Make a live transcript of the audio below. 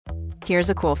Here's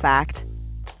a cool fact.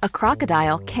 A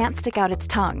crocodile can't stick out its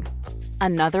tongue.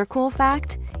 Another cool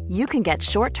fact, you can get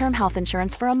short-term health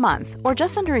insurance for a month or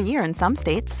just under a year in some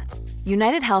states.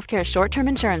 United Healthcare short-term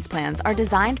insurance plans are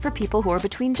designed for people who are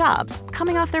between jobs,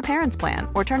 coming off their parents' plan,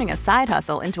 or turning a side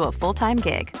hustle into a full-time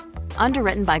gig.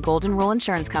 Underwritten by Golden Rule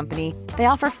Insurance Company, they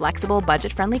offer flexible,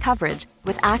 budget-friendly coverage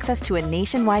with access to a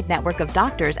nationwide network of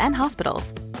doctors and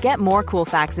hospitals. Get more cool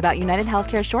facts about United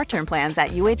Healthcare short-term plans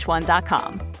at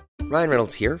uh1.com. Ryan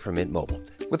Reynolds here from Mint Mobile.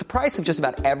 With the price of just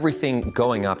about everything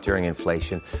going up during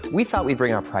inflation, we thought we'd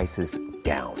bring our prices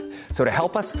down. So to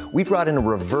help us, we brought in a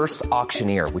reverse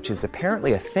auctioneer, which is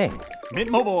apparently a thing. Mint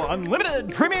Mobile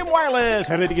Unlimited Premium Wireless.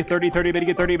 How to get 30, 30, bit to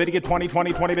get 30, bit to get 20,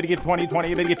 20, 20, bit to get 20,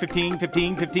 20, bit to get 15,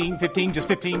 15, 15, 15, just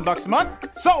 $15 a month?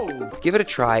 Sold! Give it a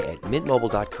try at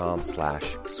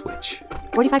mintmobile.com/switch.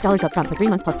 $45 up front for 3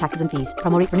 months plus taxes and fees.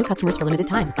 Promo rate for new customers for limited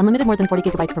time. Unlimited more than 40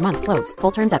 gigabytes per month. Slows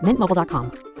full terms at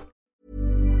mintmobile.com.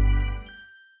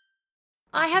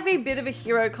 I have a bit of a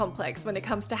hero complex when it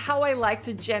comes to how I like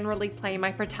to generally play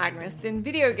my protagonists in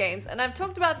video games, and I've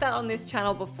talked about that on this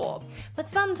channel before. But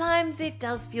sometimes it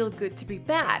does feel good to be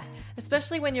bad,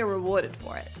 especially when you're rewarded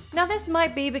for it. Now this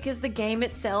might be because the game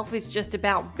itself is just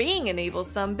about being an evil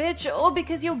sumbitch, or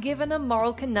because you're given a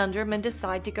moral conundrum and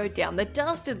decide to go down the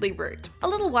dastardly route. A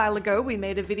little while ago we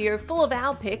made a video full of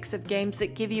our picks of games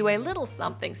that give you a little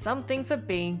something something for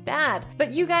being bad,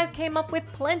 but you guys came up with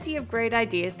plenty of great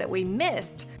ideas that we missed.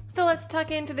 So let's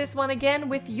tuck into this one again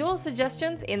with your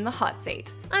suggestions in the hot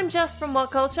seat. I'm Jess from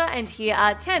What Culture, and here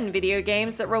are 10 video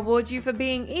games that reward you for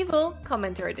being evil,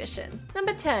 commenter edition.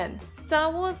 Number 10,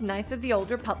 Star Wars Knights of the Old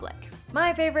Republic.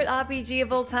 My favorite RPG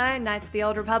of all time, Knights of the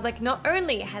Old Republic, not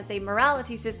only has a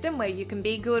morality system where you can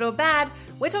be good or bad,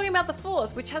 we're talking about the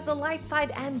Force, which has a light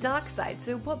side and dark side,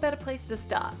 so what better place to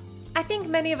start? I think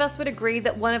many of us would agree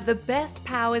that one of the best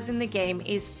powers in the game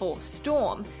is Force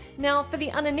Storm. Now, for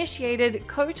the uninitiated,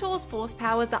 KOTOR's force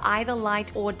powers are either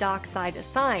light or dark side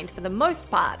assigned for the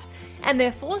most part, and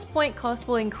their force point cost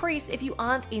will increase if you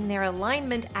aren't in their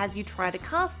alignment as you try to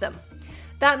cast them.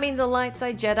 That means a light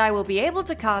side Jedi will be able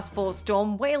to cast Force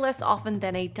Storm way less often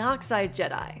than a dark side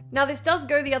Jedi. Now this does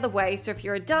go the other way, so if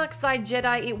you're a dark side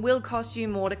Jedi, it will cost you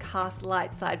more to cast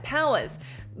light side powers,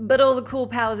 but all the cool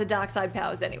powers are dark side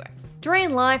powers anyway.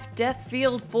 Drain Life, Death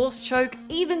Field, Force Choke,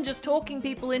 even just talking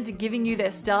people into giving you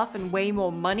their stuff and way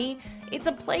more money, it's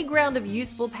a playground of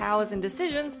useful powers and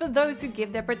decisions for those who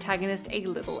give their protagonist a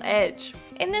little edge.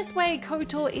 In this way,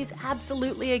 KOTOR is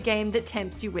absolutely a game that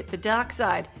tempts you with the dark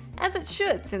side, as it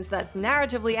should, since that's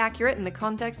narratively accurate in the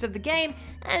context of the game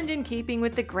and in keeping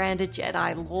with the grander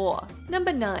Jedi lore.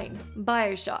 Number 9,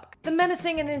 BioShock. The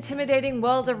menacing and intimidating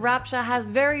world of Rapture has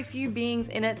very few beings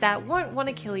in it that won't want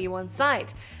to kill you on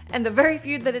sight, and the very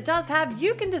few that it does have,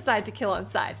 you can decide to kill on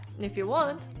sight, if you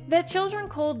want. They're children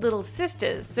called Little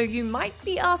Sisters, so you might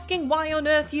be asking why on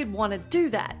earth you'd want to do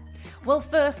that. Well,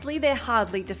 firstly, they're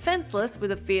hardly defenseless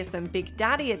with a fearsome Big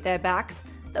Daddy at their backs,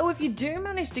 though if you do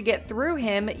manage to get through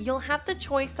him, you'll have the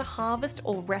choice to harvest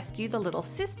or rescue the Little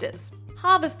Sisters.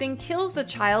 Harvesting kills the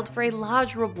child for a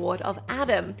large reward of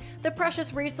Adam, the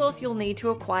precious resource you'll need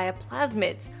to acquire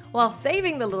plasmids, while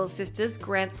saving the Little Sisters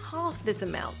grants half this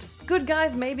amount. Good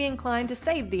guys may be inclined to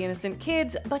save the innocent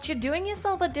kids, but you're doing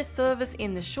yourself a disservice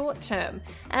in the short term,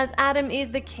 as Adam is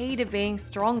the key to being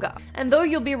stronger. And though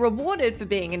you'll be rewarded for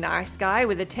being a nice guy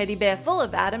with a teddy bear full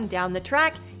of Adam down the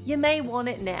track, you may want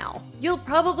it now. You'll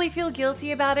probably feel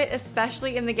guilty about it,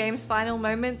 especially in the game's final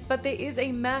moments, but there is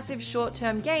a massive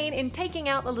short-term gain in taking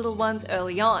out the little ones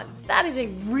early on. That is a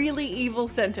really evil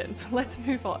sentence. Let's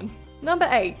move on. Number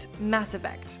 8, Mass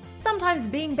Effect. Sometimes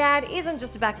being bad isn't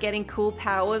just about getting cool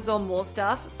powers or more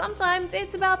stuff, sometimes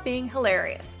it's about being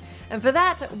hilarious. And for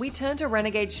that, we turn to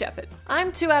Renegade Shepard.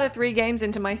 I'm 2 out of 3 games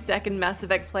into my second Mass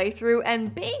Effect playthrough,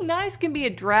 and being nice can be a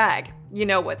drag. You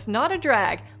know what's not a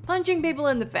drag? Punching people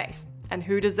in the face. And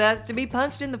who deserves to be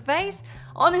punched in the face?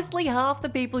 Honestly, half the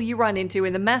people you run into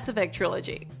in the Mass Effect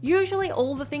trilogy. Usually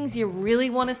all the things you really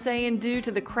want to say and do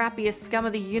to the crappiest scum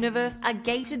of the universe are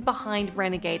gated behind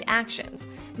renegade actions,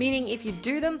 meaning if you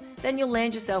do them, then you'll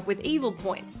land yourself with evil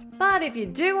points. But if you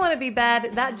do want to be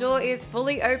bad, that door is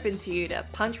fully open to you to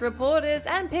punch reporters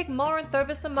and pick Morinth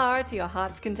over Samara to your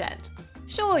heart's content.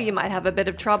 Sure, you might have a bit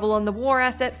of trouble on the war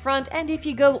asset front, and if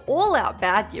you go all out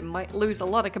bad, you might lose a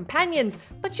lot of companions,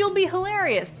 but you'll be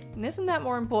hilarious. Isn't that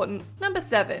more important? Number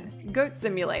 7, Goat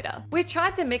Simulator. We've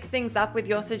tried to mix things up with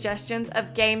your suggestions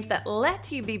of games that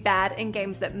let you be bad and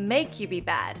games that make you be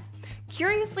bad.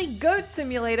 Curiously, Goat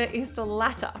Simulator is the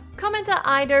latter. Commenter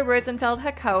Ido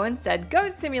Rosenfeld-Hacohen said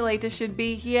Goat Simulator should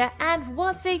be here, and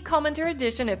what's a commenter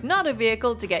edition if not a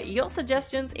vehicle to get your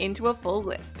suggestions into a full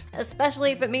list?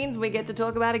 Especially if it means we get to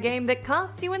talk about a game that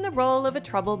casts you in the role of a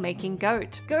troublemaking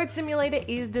goat. Goat Simulator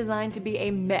is designed to be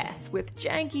a mess, with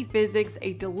janky physics,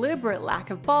 a deliberate lack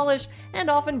of polish, and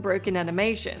often broken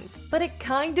animations. But it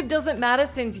kind of doesn't matter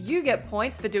since you get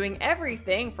points for doing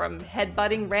everything from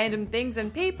headbutting random things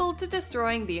and people to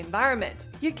destroying the environment.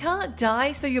 You can't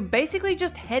die, so you're basically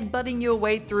just headbutting your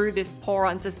way through this poor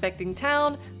unsuspecting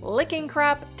town, licking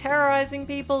crap, terrorizing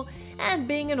people, and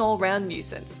being an all-round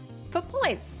nuisance. For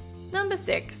points. Number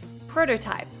 6.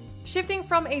 Prototype. Shifting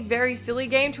from a very silly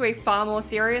game to a far more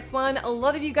serious one, a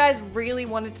lot of you guys really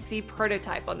wanted to see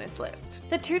Prototype on this list.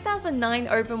 The 2009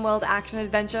 open-world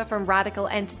action-adventure from Radical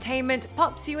Entertainment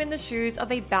pops you in the shoes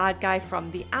of a bad guy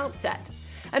from the outset.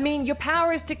 I mean, your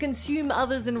power is to consume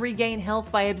others and regain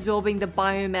health by absorbing the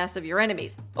biomass of your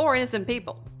enemies, or innocent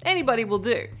people. Anybody will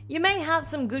do. You may have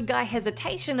some good guy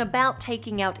hesitation about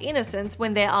taking out innocents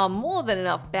when there are more than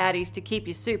enough baddies to keep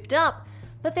you souped up,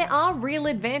 but there are real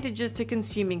advantages to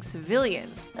consuming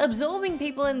civilians. Absorbing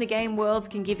people in the game worlds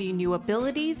can give you new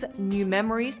abilities, new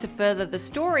memories to further the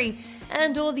story,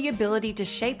 and/or the ability to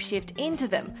shapeshift into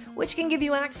them, which can give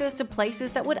you access to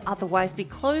places that would otherwise be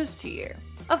closed to you.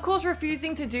 Of course,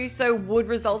 refusing to do so would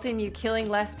result in you killing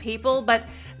less people, but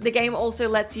the game also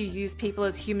lets you use people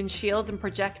as human shields and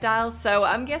projectiles, so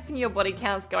I'm guessing your body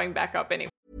count's going back up anyway.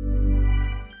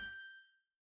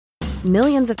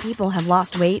 Millions of people have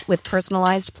lost weight with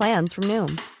personalized plans from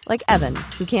Noom. Like Evan,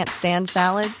 who can't stand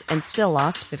salads and still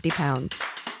lost 50 pounds.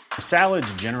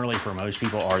 Salads generally for most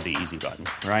people are the easy button,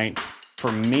 right?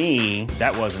 For me,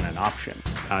 that wasn't an option.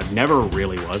 I never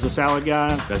really was a salad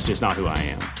guy. That's just not who I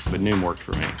am. But Noom worked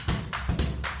for me.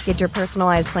 Get your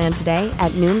personalized plan today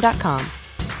at Noom.com.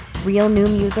 Real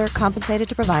Noom user compensated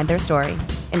to provide their story.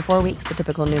 In 4 weeks, the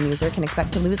typical Noom user can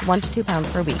expect to lose 1 to 2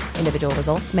 pounds per week. Individual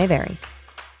results may vary.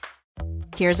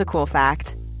 Here's a cool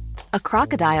fact. A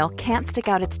crocodile can't stick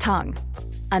out its tongue.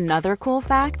 Another cool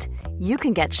fact, you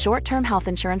can get short-term health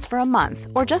insurance for a month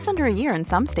or just under a year in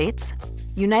some states.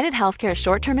 United Healthcare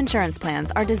short-term insurance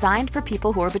plans are designed for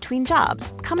people who are between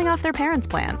jobs, coming off their parents'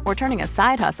 plan, or turning a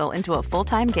side hustle into a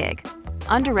full-time gig.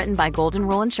 Underwritten by Golden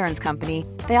Rule Insurance Company,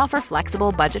 they offer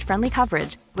flexible, budget-friendly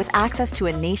coverage with access to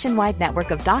a nationwide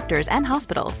network of doctors and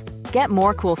hospitals. Get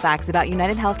more cool facts about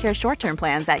United Healthcare short-term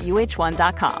plans at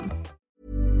uh1.com.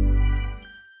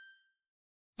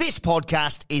 This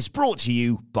podcast is brought to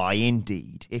you by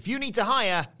Indeed. If you need to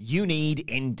hire, you need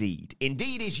Indeed.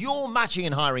 Indeed is your matching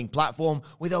and hiring platform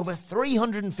with over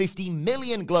 350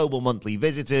 million global monthly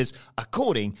visitors,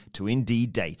 according to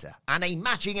Indeed data, and a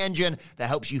matching engine that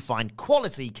helps you find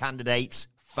quality candidates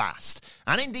fast.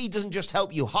 And Indeed doesn't just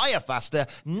help you hire faster.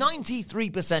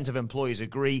 93% of employers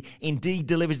agree Indeed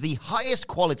delivers the highest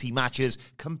quality matches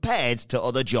compared to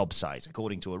other job sites,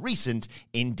 according to a recent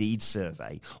Indeed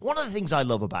survey. One of the things I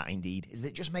love about Indeed is that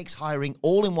it just makes hiring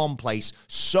all in one place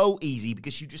so easy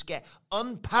because you just get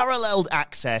unparalleled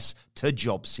access to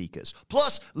job seekers.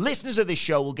 Plus, listeners of this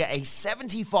show will get a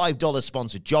 $75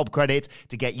 sponsored job credit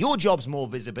to get your jobs more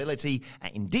visibility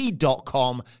at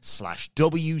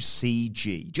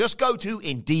Indeed.com/WCG. Just go to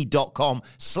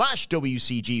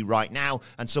Indeed.com/WCG right now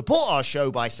and support our show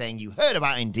by saying you heard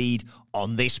about Indeed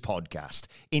on this podcast.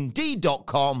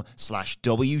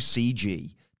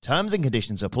 Indeed.com/WCG. Terms and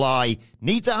conditions apply.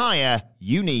 Need to hire?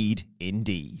 You need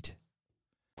Indeed.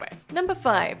 Number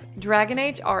 5. Dragon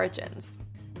Age Origins.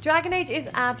 Dragon Age is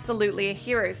absolutely a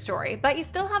hero story, but you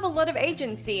still have a lot of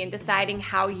agency in deciding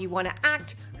how you want to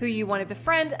act, who you want to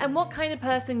befriend, and what kind of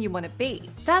person you want to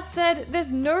be. That said, there's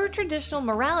no traditional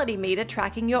morality meter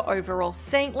tracking your overall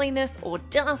saintliness or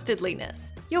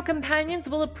dastardliness. Your companions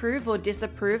will approve or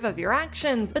disapprove of your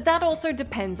actions, but that also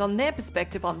depends on their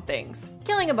perspective on things.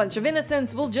 Killing a bunch of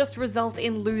innocents will just result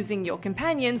in losing your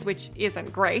companions, which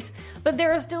isn't great, but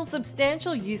there are still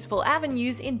substantial useful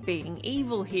avenues in being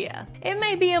evil here. It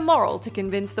may be immoral to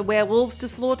convince the werewolves to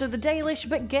slaughter the Dalish,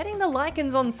 but getting the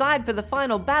Lycans on side for the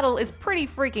final battle is pretty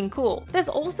freaking cool. There's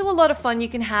also a lot of fun you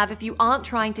can have if you aren't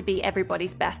trying to be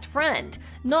everybody's best friend.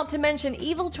 Not to mention,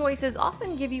 evil choices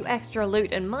often give you extra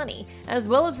loot and money, as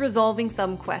well as resolving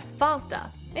some quests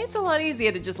faster. It's a lot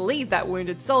easier to just leave that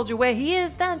wounded soldier where he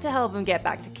is than to help him get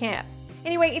back to camp.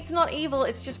 Anyway, it's not evil,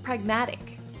 it's just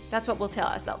pragmatic. That's what we'll tell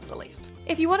ourselves at least.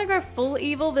 If you want to go full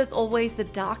evil, there's always the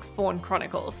Darkspawn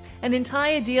Chronicles, an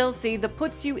entire DLC that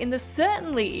puts you in the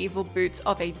certainly evil boots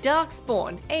of a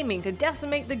Darkspawn, aiming to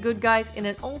decimate the good guys in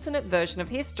an alternate version of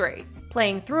history.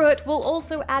 Playing through it will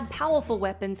also add powerful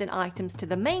weapons and items to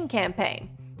the main campaign.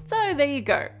 So there you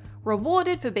go.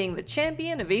 Rewarded for being the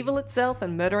champion of evil itself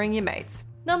and murdering your mates.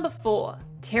 Number 4.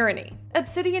 Tyranny.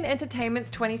 Obsidian Entertainment's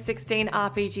 2016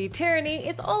 RPG Tyranny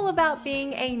is all about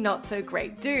being a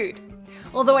not-so-great dude.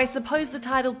 Although I suppose the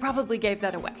title probably gave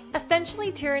that away.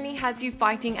 Essentially, Tyranny has you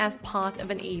fighting as part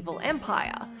of an evil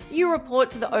empire. You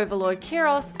report to the Overlord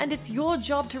Kiros, and it's your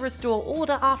job to restore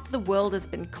order after the world has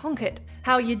been conquered.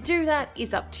 How you do that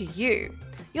is up to you.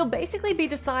 You'll basically be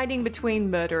deciding between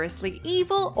murderously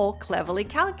evil or cleverly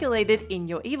calculated in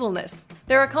your evilness.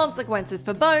 There are consequences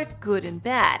for both, good and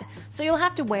bad, so you'll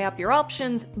have to weigh up your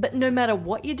options, but no matter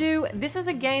what you do, this is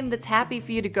a game that's happy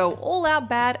for you to go all out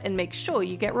bad and make sure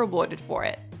you get rewarded for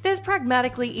it. There's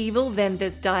pragmatically evil, then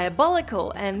there's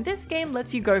diabolical, and this game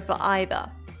lets you go for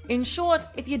either. In short,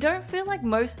 if you don't feel like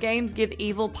most games give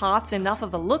evil paths enough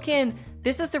of a look in,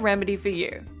 this is the remedy for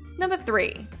you. Number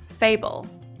 3. Fable.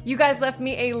 You guys left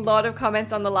me a lot of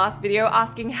comments on the last video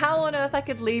asking how on earth I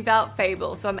could leave out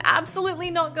Fable, so I'm absolutely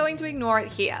not going to ignore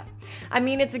it here. I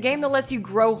mean, it's a game that lets you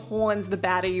grow horns the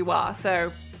badder you are,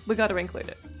 so we gotta include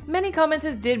it. Many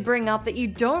commenters did bring up that you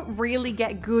don't really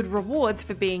get good rewards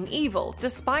for being evil,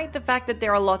 despite the fact that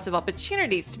there are lots of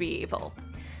opportunities to be evil.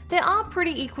 There are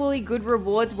pretty equally good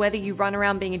rewards whether you run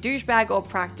around being a douchebag or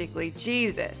practically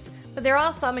Jesus. But there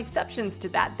are some exceptions to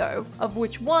that though, of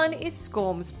which one is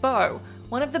Skorm's Bow,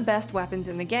 one of the best weapons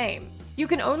in the game. You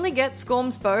can only get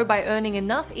Skorm's Bow by earning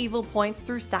enough evil points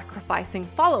through sacrificing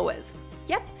followers.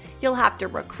 Yep, you'll have to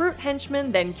recruit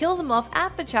henchmen, then kill them off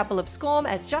at the Chapel of Skorm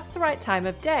at just the right time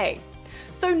of day.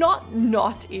 So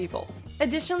not evil.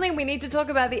 Additionally, we need to talk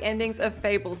about the endings of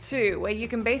Fable 2, where you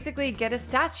can basically get a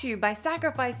statue by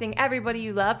sacrificing everybody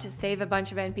you love to save a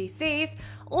bunch of NPCs,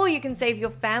 or you can save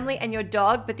your family and your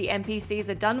dog but the NPCs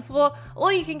are done for,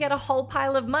 or you can get a whole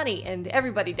pile of money and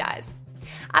everybody dies.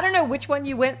 I don't know which one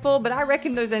you went for, but I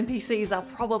reckon those NPCs are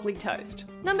probably toast.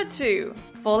 Number 2.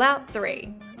 Fallout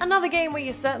 3. Another game where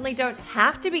you certainly don't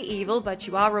have to be evil, but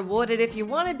you are rewarded if you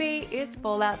want to be, is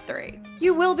Fallout 3.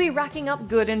 You will be racking up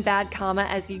good and bad karma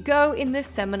as you go in this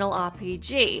seminal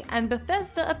RPG, and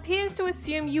Bethesda appears to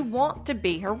assume you want to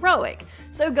be heroic,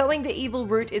 so going the evil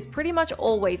route is pretty much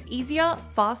always easier,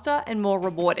 faster, and more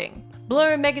rewarding.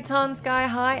 Blow Megaton sky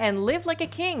high and live like a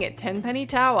king at Tenpenny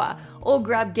Tower, or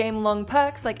grab game-long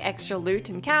perks like extra loot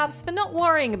and caps for not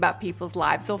worrying about people's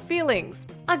lives or feelings.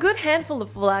 A good handful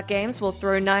of Fallout games will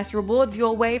throw nice rewards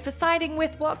your way for siding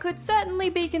with what could certainly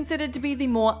be considered to be the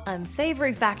more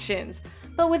unsavory factions,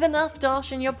 but with enough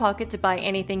dosh in your pocket to buy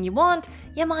anything you want,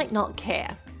 you might not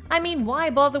care. I mean, why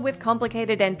bother with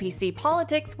complicated NPC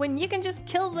politics when you can just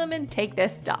kill them and take their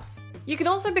stuff? You can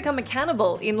also become a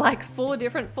cannibal in like 4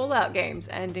 different Fallout games,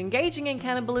 and engaging in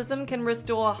cannibalism can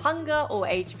restore hunger or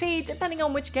HP depending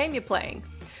on which game you're playing.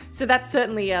 So that's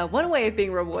certainly one way of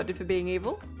being rewarded for being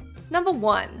evil. Number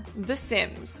 1. The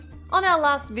Sims. On our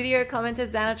last video, commenter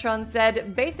Xanatron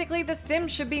said, basically The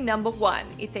Sims should be number 1.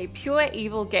 It's a pure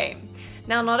evil game.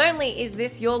 Now, not only is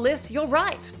this your list, you're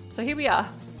right. So here we are.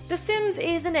 The Sims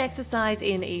is an exercise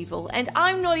in evil, and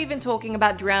I'm not even talking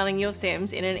about drowning your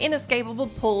Sims in an inescapable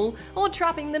pool or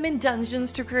trapping them in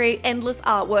dungeons to create endless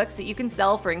artworks that you can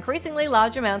sell for increasingly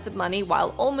large amounts of money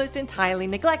while almost entirely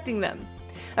neglecting them.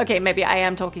 Okay, maybe I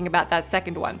am talking about that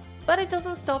second one. But it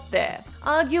doesn't stop there.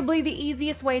 Arguably the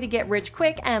easiest way to get rich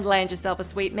quick and land yourself a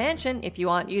sweet mansion if you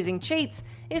aren't using cheats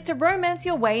is to romance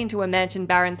your way into a mansion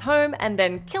baron's home and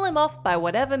then kill him off by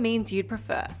whatever means you'd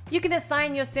prefer. You can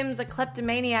assign your Sims a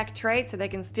kleptomaniac trait so they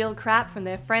can steal crap from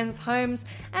their friends' homes,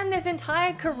 and there's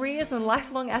entire careers and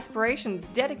lifelong aspirations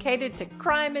dedicated to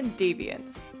crime and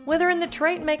deviance. Whether in the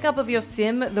trait makeup of your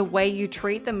Sim, the way you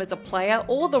treat them as a player,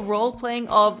 or the role-playing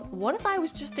of, what if I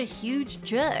was just a huge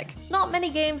jerk? Not many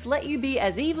games let you be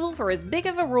as evil for as big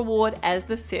of a reward as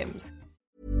The Sims.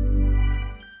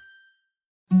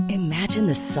 Imagine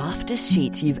the softest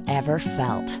sheets you've ever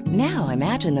felt. Now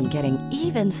imagine them getting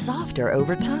even softer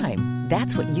over time.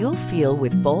 That's what you'll feel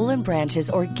with Boll & Branch's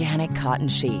organic cotton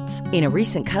sheets. In a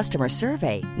recent customer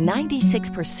survey,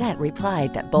 96%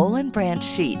 replied that Boll & Branch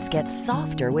sheets get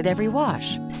softer with every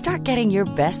wash. Start getting your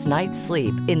best night's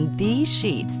sleep in these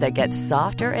sheets that get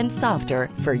softer and softer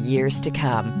for years to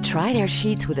come. Try their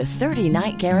sheets with a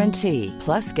 30-night guarantee.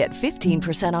 Plus, get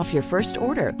 15% off your first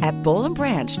order at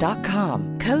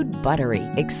bollandbranch.com. Code BUTTERY.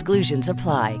 Exclusions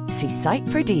apply. See site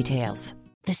for details.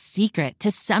 The secret to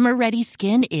summer-ready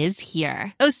skin is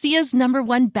here. Osea's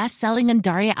 #1 best-selling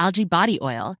Undaria Algae Body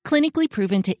Oil, clinically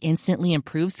proven to instantly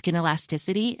improve skin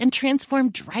elasticity and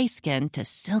transform dry skin to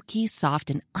silky,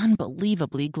 soft, and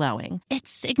unbelievably glowing.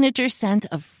 Its signature scent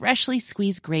of freshly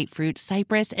squeezed grapefruit,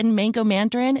 cypress, and mango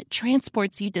mandarin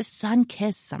transports you to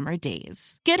sun-kissed summer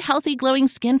days. Get healthy, glowing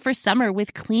skin for summer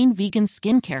with clean vegan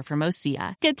skincare from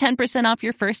Osea. Get 10% off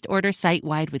your first order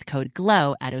site-wide with code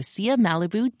GLOW at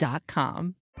OseaMalibu.com.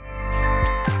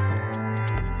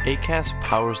 Acast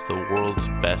powers the world's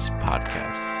best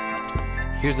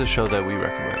podcasts. Here's a show that we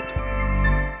recommend.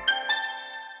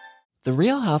 The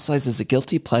Real Housewives is a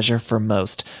guilty pleasure for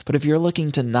most, but if you're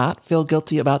looking to not feel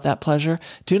guilty about that pleasure,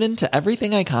 tune in to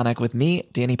Everything Iconic with me,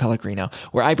 Danny Pellegrino,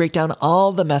 where I break down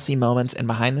all the messy moments and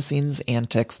behind-the-scenes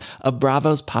antics of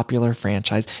Bravo's popular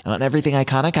franchise. And on Everything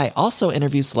Iconic, I also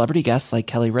interview celebrity guests like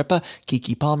Kelly Ripa,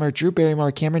 Keke Palmer, Drew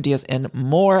Barrymore, Cameron Diaz, and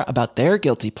more about their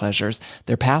guilty pleasures,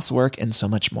 their past work, and so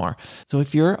much more. So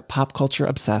if you're pop culture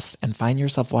obsessed and find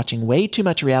yourself watching way too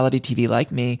much reality TV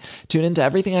like me, tune in to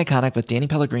Everything Iconic with Danny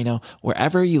Pellegrino,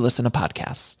 wherever you listen to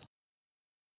podcasts.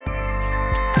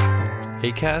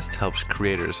 Acast helps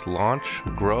creators launch,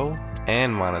 grow,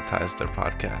 and monetize their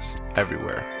podcasts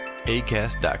everywhere.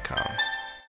 Acast.com.